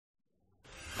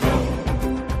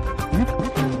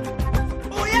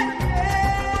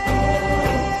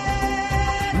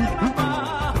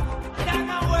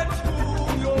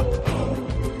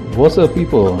What's up,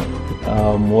 people?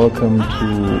 Welcome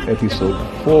to episode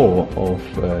 4 of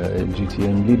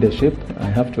GTM Leadership. I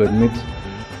have to admit,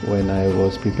 when I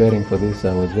was preparing for this,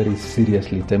 I was very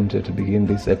seriously tempted to begin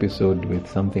this episode with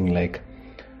something like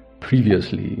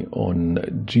previously on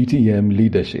GTM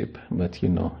Leadership. But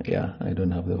I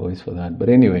don't have the voice for that. But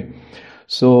anyway,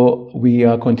 so we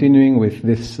are continuing with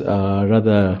this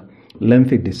rather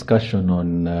lengthy discussion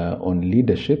on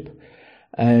leadership.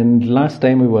 And last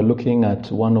time we were looking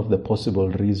at one of the possible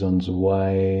reasons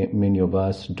why many of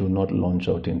us do not launch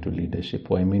out into leadership,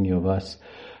 why many of us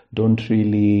don't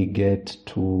really get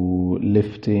to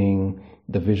lifting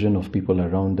the vision of people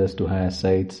around us to higher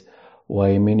heights,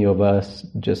 why many of us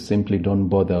just simply don't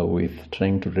bother with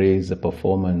trying to raise the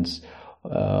performance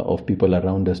of people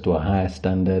around us to a higher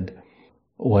standard,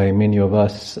 why many of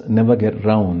us never get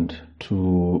round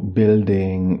to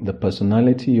building the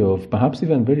personality of perhaps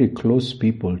even very close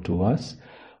people to us,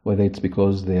 whether it's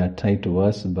because they are tied to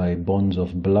us by bonds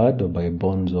of blood or by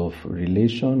bonds of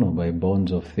relation or by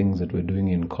bonds of things that we're doing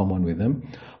in common with them,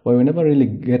 why we never really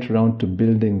get around to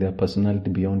building their personality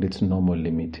beyond its normal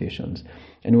limitations.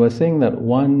 And we're saying that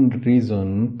one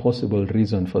possible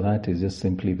reason for that is just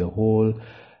simply the whole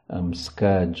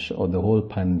scourge or the whole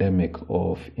pandemic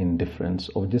of indifference,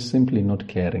 or just simply not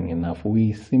caring enough.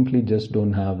 We simply just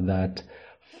don't have that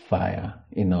fire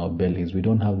in our bellies. We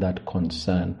don't have that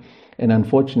concern. And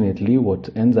unfortunately, what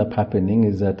ends up happening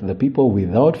is that the people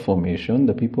without formation,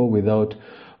 the people without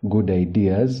good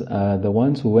ideas, are the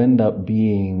ones who end up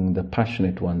being the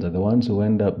passionate ones, are the ones who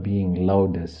end up being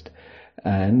loudest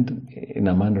and, in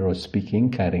a manner of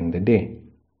speaking, carrying the day.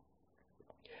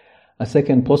 A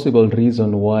second possible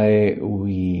reason why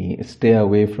we stay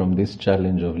away from this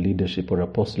challenge of leadership or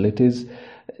apostolate is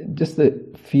just the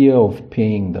fear of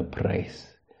paying the price.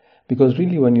 Because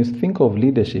really, when you think of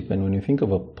leadership and when you think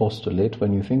of apostolate,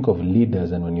 when you think of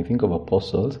leaders and when you think of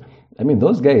apostles,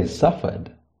 those guys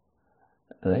suffered,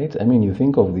 right? You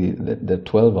think of the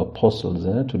 12 apostles.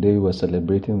 Today we were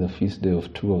celebrating the feast day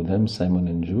of 2 of them, Simon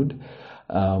and Jude.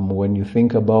 When you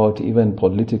think about even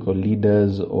political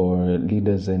leaders or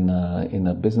leaders in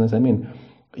a business,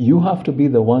 you have to be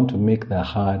the one to make the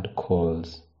hard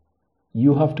calls.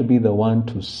 You have to be the one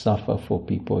to suffer for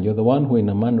people. You're the one who, in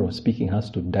a manner of speaking, has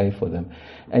to die for them.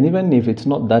 And even if it's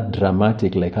not that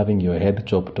dramatic, like having your head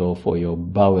chopped off or your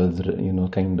bowels,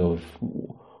 kind of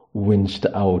winched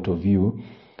out of you,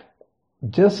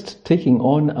 just taking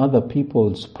on other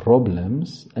people's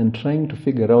problems and trying to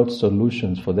figure out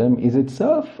solutions for them is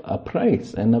itself a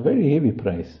price, and a very heavy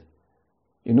price.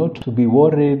 To be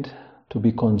worried, to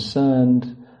be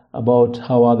concerned about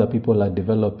how other people are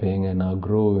developing and are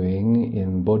growing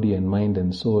in body and mind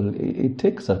and soul, it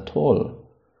takes a toll.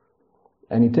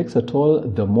 And it takes a toll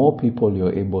the more people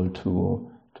you're able to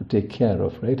take care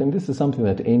of, right? And this is something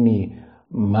that any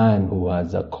man who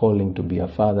has a calling to be a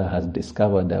father has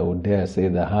discovered, I would dare say,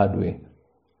 the hard way.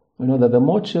 That the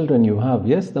more children you have,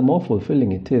 yes, the more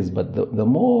fulfilling it is, but the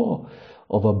more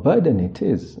of a burden it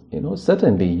is.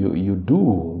 Certainly you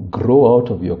do grow out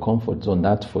of your comfort zone,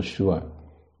 that's for sure.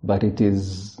 But it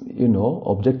is,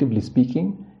 objectively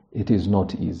speaking, it is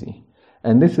not easy.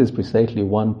 And this is precisely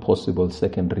one possible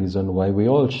second reason why we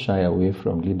all shy away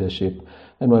from leadership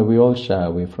and why we all shy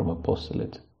away from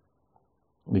apostolate.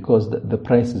 Because the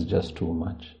price is just too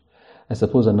much. I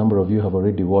suppose a number of you have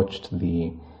already watched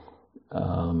the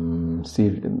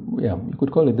series, you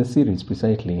could call it the series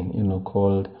precisely,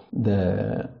 called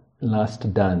The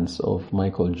Last Dance of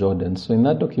Michael Jordan. So in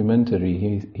that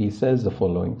documentary, he says the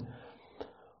following: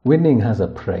 winning has a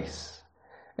price,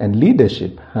 and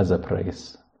leadership has a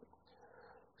price.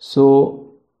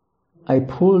 So I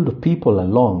pulled people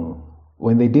along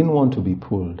when they didn't want to be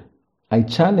pulled. I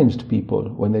challenged people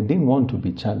when they didn't want to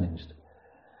be challenged.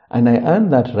 And I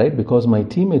earned that right because my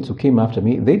teammates who came after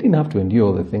me, they didn't have to endure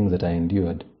all the things that I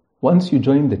endured. Once you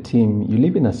join the team, you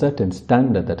live in a certain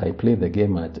standard that I play the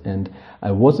game at, and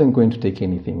I wasn't going to take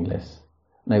anything less.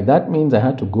 Now, if that means I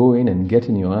had to go in and get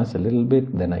in your ass a little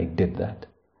bit, then I did that.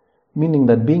 Meaning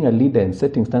that being a leader and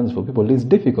setting standards for people is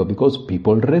difficult because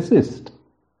people resist.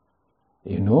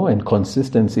 And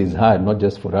consistency is hard, not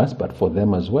just for us, but for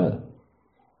them as well.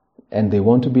 And they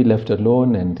want to be left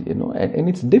alone, and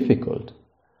it's difficult.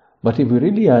 But if we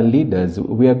really are leaders,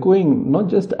 we are going not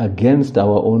just against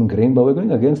our own grain, but we're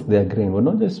going against their grain. We're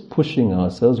not just pushing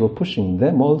ourselves, we're pushing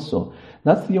them also.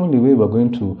 That's the only way we're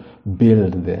going to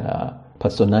build their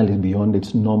personality beyond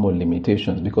its normal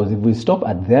limitations. Because if we stop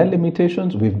at their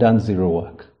limitations, we've done zero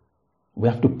work. We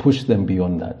have to push them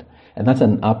beyond that. And that's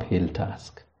an uphill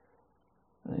task.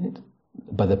 Right?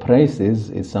 But the price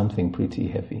is something pretty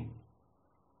heavy.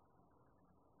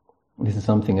 This is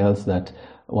something else that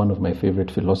one of my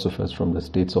favorite philosophers from the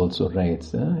States also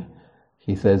writes.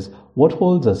 He says, what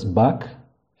holds us back?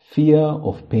 Fear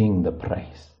of paying the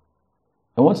price.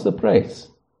 And what's the price?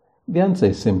 The answer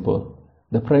is simple.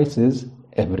 The price is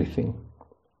everything.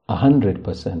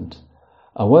 100%.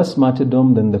 A worse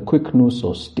martyrdom than the quick noose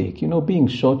or stake. Being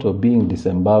shot or being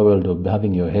disemboweled or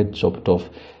having your head chopped off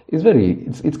is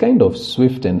it's kind of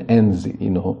swift and ends,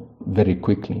 very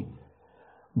quickly.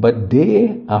 But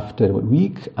day after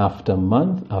week, after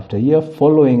month, after year,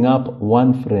 following up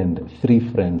 1 friend, 3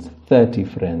 friends, 30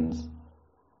 friends.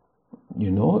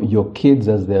 Your kids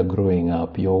as they're growing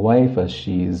up, your wife as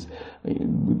she's,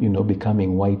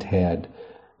 becoming white-haired,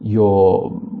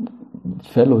 your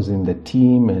fellows in the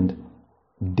team, and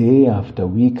day after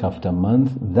week after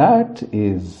month,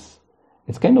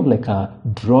 it's kind of like a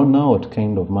drawn-out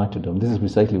kind of martyrdom. This is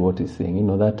precisely what he's saying,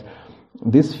 that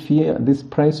this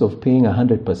price of paying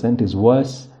 100% is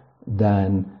worse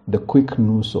than the quick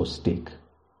noose or stake.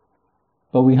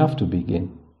 But we have to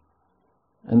begin.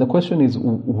 And the question is,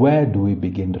 where do we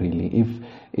begin really?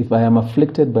 If I am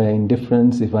afflicted by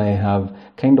indifference, if I have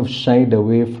kind of shied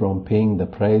away from paying the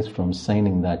price, from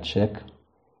signing that check,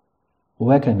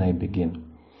 where can I begin?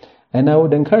 And I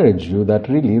would encourage you that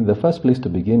really the first place to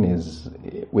begin is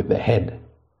with the head.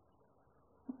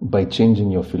 By changing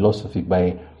your philosophy,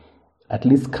 by at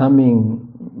least coming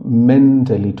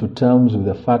mentally to terms with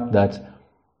the fact that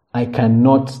I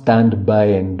cannot stand by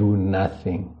and do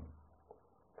nothing.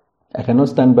 I cannot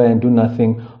stand by and do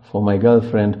nothing for my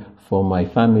girlfriend, for my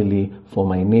family, for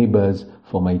my neighbors,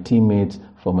 for my teammates,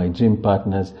 for my gym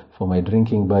partners, for my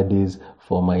drinking buddies,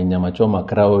 for my nyamachoma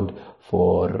crowd,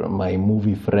 for my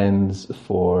movie friends,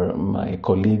 for my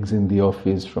colleagues in the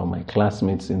office, for my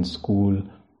classmates in school.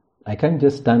 I can't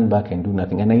just stand back and do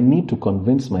nothing. And I need to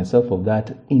convince myself of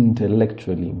that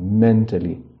intellectually,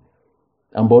 mentally.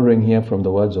 I'm borrowing here from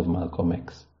the words of Malcolm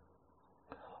X.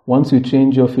 Once you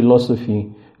change your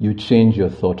philosophy, you change your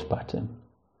thought pattern.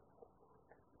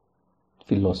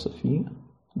 Philosophy,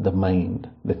 the mind,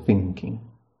 the thinking.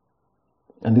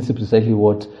 And this is precisely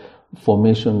what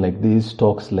formation like this,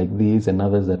 talks like these, and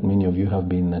others that many of you have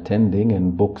been attending,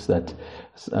 and books that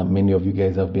many of you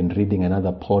guys have been reading, and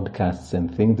other podcasts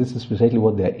and things. This is precisely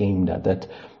what they're aimed at. That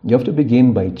you have to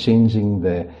begin by changing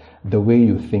the way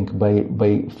you think,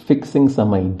 by fixing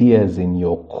some ideas in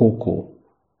your cocoa.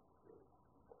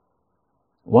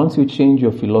 Once you change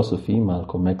your philosophy,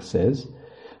 Malcolm X says,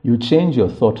 you change your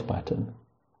thought pattern.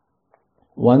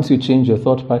 Once you change your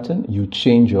thought pattern, you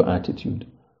change your attitude.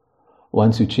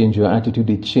 Once you change your attitude,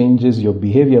 it changes your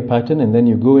behavior pattern, and then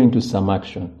you go into some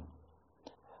action.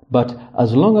 But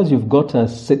as long as you've got a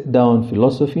sit-down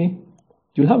philosophy,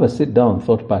 you'll have a sit-down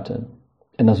thought pattern.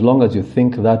 And as long as you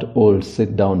think that old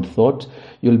sit-down thought,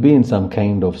 you'll be in some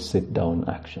kind of sit-down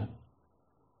action.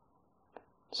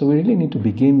 So we really need to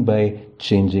begin by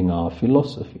changing our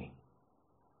philosophy,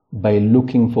 by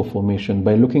looking for formation,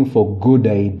 by looking for good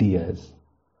ideas.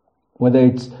 Whether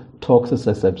it's talks that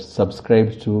I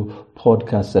subscribe to,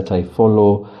 podcasts that I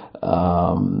follow,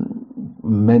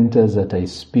 mentors that I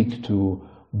speak to,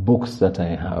 books that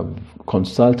I have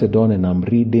consulted on and I'm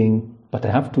reading, but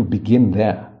I have to begin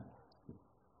there.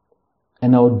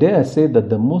 And I would dare say that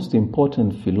the most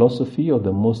important philosophy or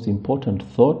the most important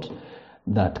thought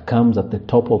that comes at the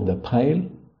top of the pile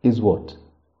is what?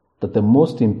 That the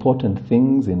most important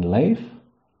things in life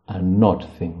are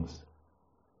not things.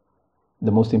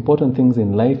 The most important things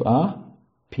in life are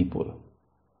people.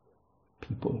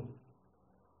 People.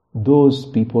 Those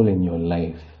people in your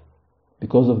life,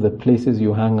 because of the places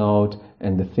you hang out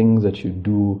and the things that you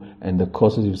do and the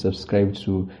courses you subscribe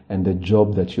to and the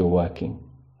job that you're working.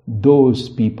 Those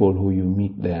people who you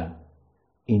meet there,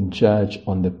 in church,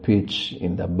 on the pitch,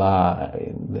 in the bar,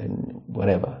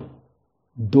 whatever.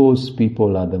 Those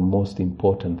people are the most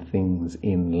important things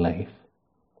in life.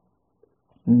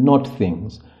 Not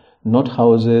things. Not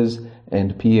houses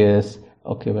and PS.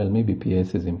 Okay, well, maybe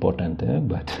PS is important,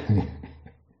 but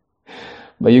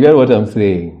but you get what I'm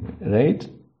saying, right?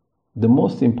 The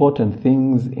most important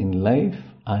things in life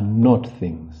are not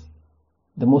things.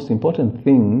 The most important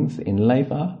things in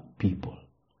life are people.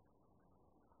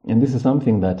 And this is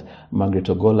something that Margaret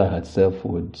Ogola herself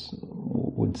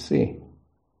would say.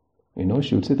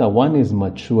 She would say that one is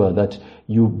mature, that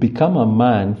you become a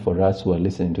man, for us who are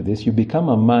listening to this, you become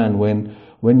a man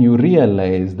when you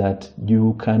realize that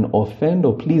you can offend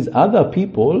or please other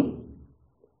people,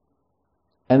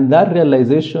 and that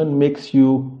realization makes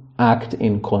you act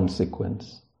in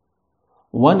consequence.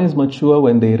 One is mature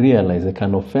when they realize they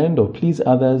can offend or please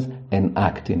others and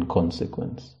act in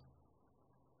consequence.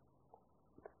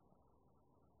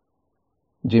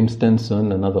 Jim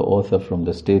Stenson, another author from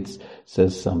the States,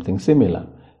 says something similar.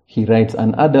 He writes,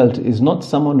 an adult is not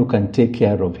someone who can take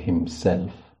care of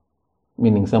himself,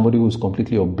 meaning somebody who is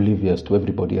completely oblivious to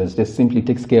everybody else, just simply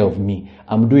takes care of me.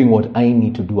 I'm doing what I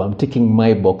need to do. I'm ticking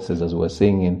my boxes, as we were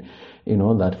saying in,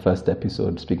 that first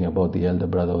episode, speaking about the elder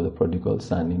brother of the prodigal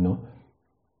son,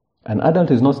 An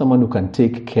adult is not someone who can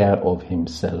take care of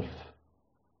himself.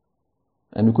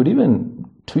 And we could even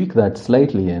tweak that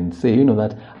slightly and say,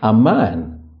 that a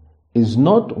man is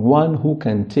not one who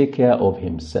can take care of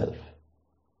himself.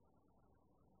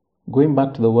 Going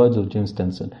back to the words of James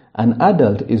Stenson, an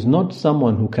adult is not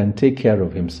someone who can take care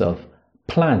of himself.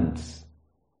 Plants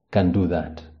can do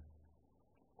that.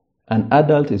 An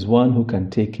adult is one who can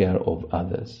take care of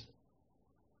others.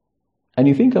 And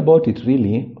you think about it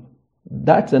really,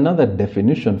 that's another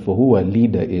definition for who a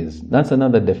leader is. That's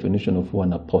another definition of who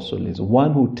an apostle is.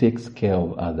 One who takes care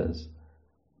of others.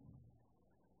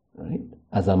 Right?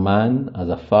 As a man, as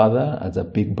a father, as a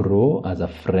big bro, as a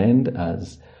friend,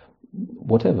 as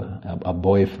whatever, a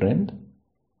boyfriend,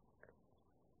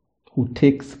 who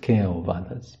takes care of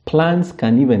others. Plants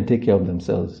can even take care of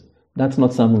themselves. That's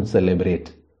not something to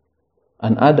celebrate.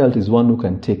 An adult is one who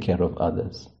can take care of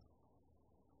others.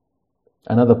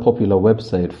 Another popular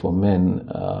website for men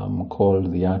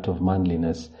called The Art of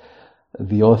Manliness,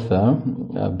 the author,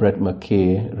 Brett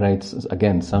McKay, writes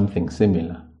again something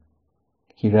similar.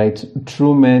 He writes,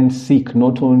 true men seek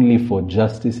not only for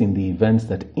justice in the events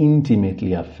that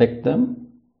intimately affect them,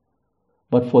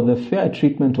 but for the fair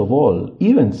treatment of all,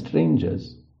 even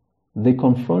strangers. They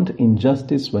confront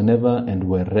injustice whenever and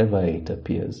wherever it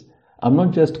appears. I'm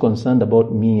not just concerned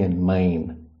about me and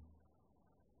mine.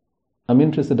 I'm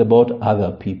interested about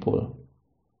other people.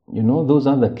 Those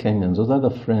other Kenyans, those other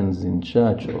friends in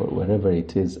church or wherever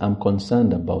it is, I'm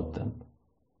concerned about them.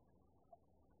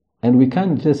 And we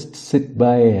can't just sit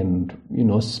by and,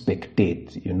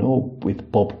 spectate,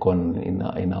 with popcorn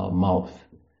in our mouth.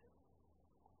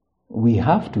 We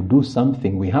have to do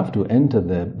something. We have to enter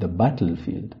the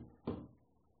battlefield.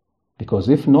 Because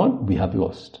if not, we have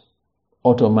lost.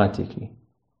 Automatically.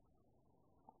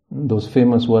 Those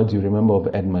famous words you remember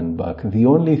of Edmund Burke. The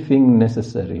only thing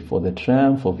necessary for the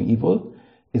triumph of evil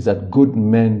is that good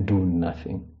men do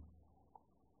nothing.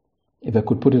 If I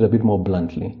could put it a bit more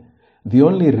bluntly, the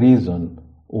only reason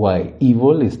why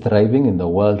evil is thriving in the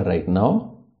world right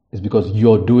now is because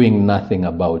you're doing nothing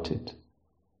about it.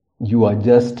 You are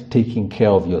just taking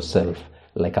care of yourself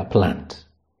like a plant.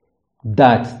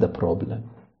 That's the problem.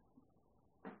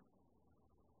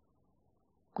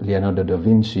 Leonardo da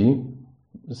Vinci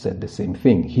said the same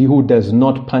thing. He who does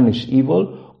not punish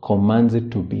evil commands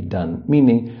it to be done.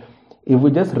 Meaning, if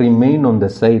we just remain on the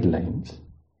sidelines,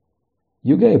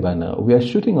 we are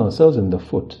shooting ourselves in the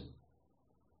foot.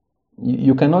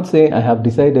 You cannot say, I have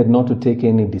decided not to take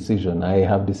any decision. I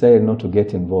have decided not to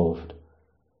get involved.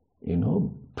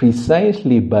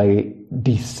 Precisely by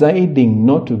deciding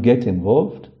not to get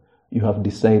involved, you have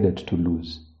decided to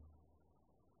lose.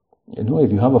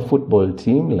 If you have a football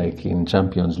team, like in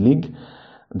Champions League,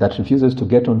 that refuses to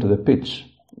get onto the pitch,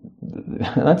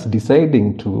 that's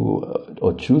deciding to,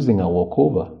 or choosing a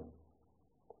walkover.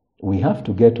 We have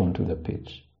to get onto the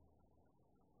pitch.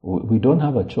 We don't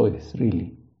have a choice,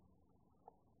 really.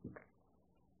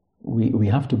 We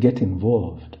have to get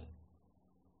involved.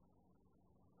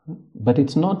 But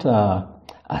it's not a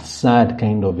sad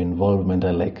kind of involvement,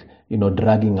 like,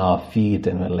 dragging our feet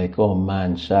and we're like, oh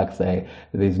man, shucks,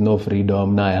 there's no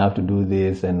freedom, now I have to do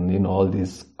this, and, all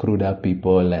these screwed up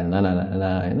people, and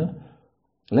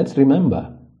Let's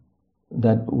remember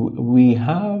that we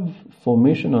have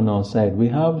formation on our side. We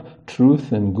have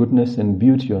truth and goodness and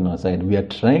beauty on our side. We are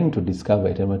trying to discover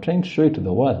it and we're trying to show it to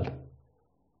the world.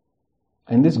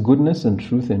 And this goodness and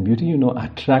truth and beauty,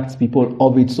 attracts people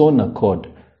of its own accord.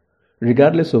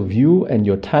 Regardless of you and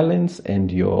your talents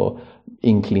and your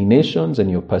inclinations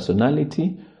and your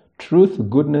personality, truth,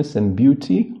 goodness, and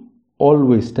beauty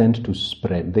always tend to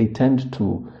spread. They tend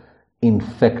to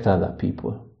infect other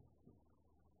people.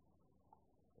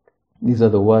 These are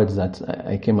the words that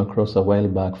I came across a while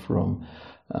back from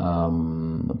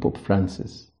Pope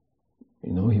Francis.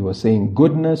 He was saying,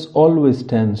 goodness always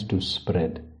tends to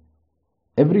spread.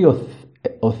 Every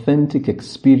authentic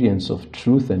experience of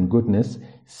truth and goodness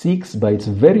seeks by its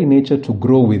very nature to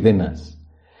grow within us.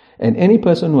 And any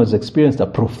person who has experienced a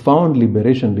profound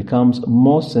liberation becomes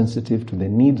more sensitive to the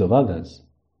needs of others.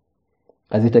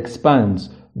 As it expands,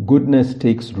 goodness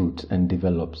takes root and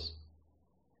develops.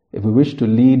 If we wish to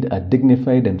lead a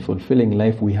dignified and fulfilling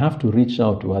life, we have to reach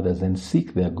out to others and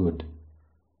seek their good.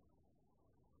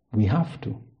 We have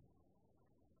to.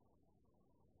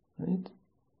 Right?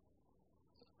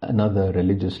 Another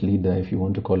religious leader, if you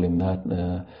want to call him that,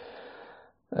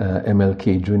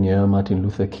 MLK Jr., Martin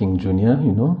Luther King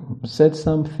Jr., said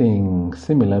something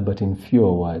similar but in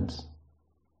fewer words.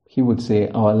 He would say,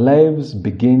 our lives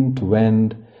begin to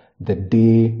end the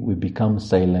day we become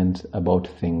silent about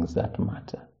things that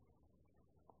matter.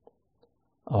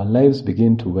 Our lives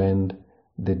begin to end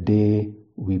the day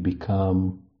we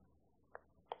become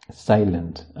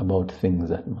silent about things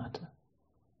that matter.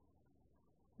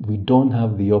 We don't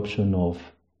have the option of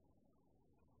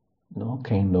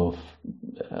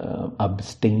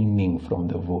abstaining from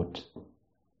the vote.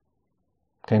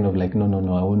 Kind of like, no,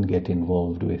 I won't get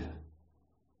involved with.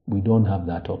 We don't have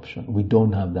that option. We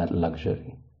don't have that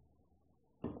luxury.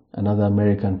 Another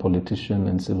American politician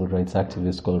and civil rights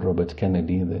activist called Robert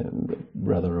Kennedy, the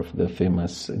brother of the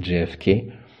famous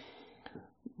JFK,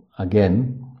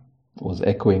 again, was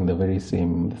echoing the very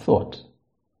same thought.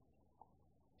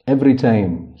 Every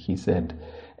time, he said,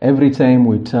 every time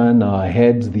we turn our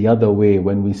heads the other way,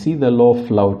 when we see the law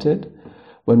flouted,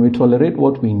 when we tolerate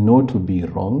what we know to be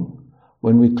wrong,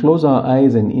 when we close our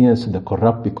eyes and ears to the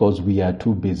corrupt because we are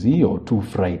too busy or too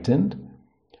frightened,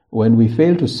 when we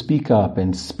fail to speak up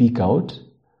and speak out,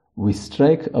 we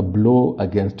strike a blow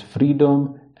against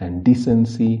freedom and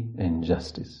decency and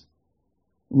justice.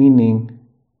 Meaning,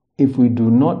 if we do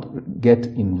not get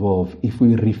involved, if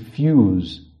we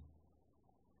refuse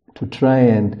to try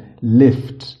and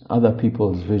lift other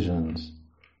people's visions,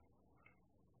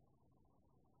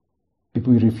 if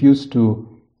we refuse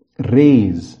to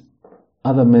raise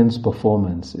other men's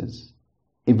performances,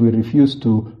 if we refuse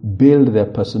to build their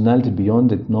personality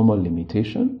beyond its normal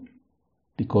limitation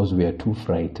because we are too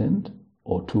frightened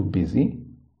or too busy,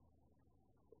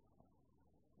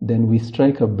 then we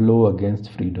strike a blow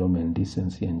against freedom and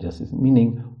decency and justice,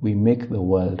 meaning we make the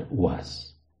world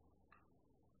worse.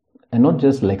 And not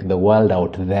just like the world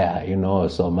out there,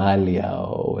 Somalia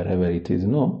or wherever it is.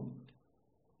 No.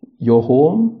 Your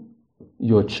home,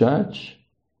 your church,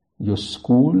 your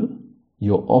school,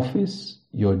 your office,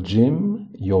 your gym,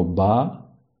 your bar,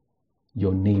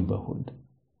 your neighborhood,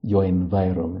 your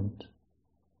environment.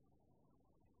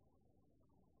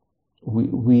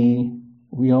 We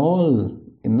are all,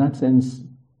 in that sense,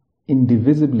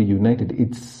 indivisibly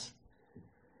united.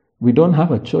 We don't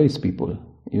have a choice, people,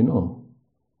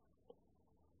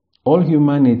 All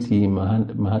humanity,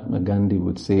 Mahatma Gandhi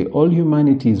would say, all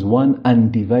humanity is one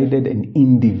undivided and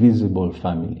indivisible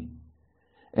family.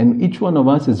 And each one of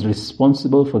us is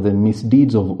responsible for the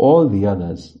misdeeds of all the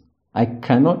others. I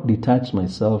cannot detach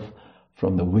myself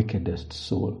from the wickedest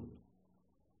soul.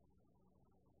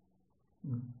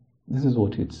 This is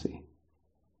what he'd say.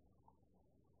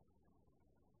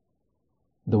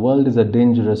 The world is a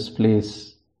dangerous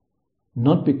place,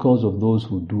 not because of those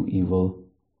who do evil,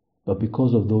 but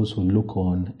because of those who look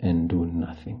on and do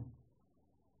nothing.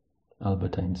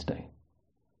 Albert Einstein.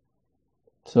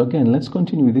 So again, let's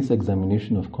continue with this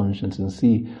examination of conscience and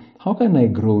see, how can I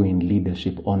grow in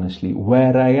leadership honestly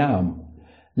where I am?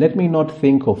 Let me not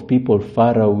think of people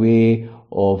far away,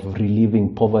 of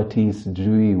relieving poverty,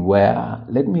 where.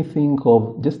 Let me think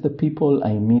of just the people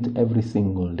I meet every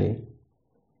single day.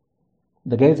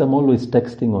 The guys I'm always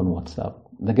texting on WhatsApp.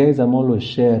 The guys I'm always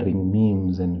sharing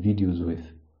memes and videos with.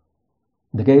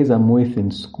 The guys I'm with in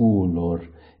school or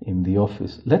in the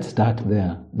office. Let's start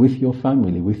there with your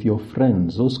family, with your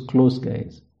friends, those close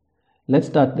guys. Let's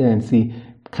start there and see,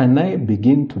 can I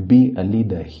begin to be a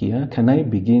leader here? Can I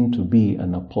begin to be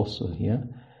an apostle here?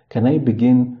 Can I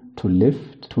begin to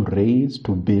lift, to raise,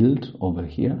 to build over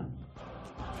here?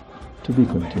 To be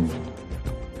continued.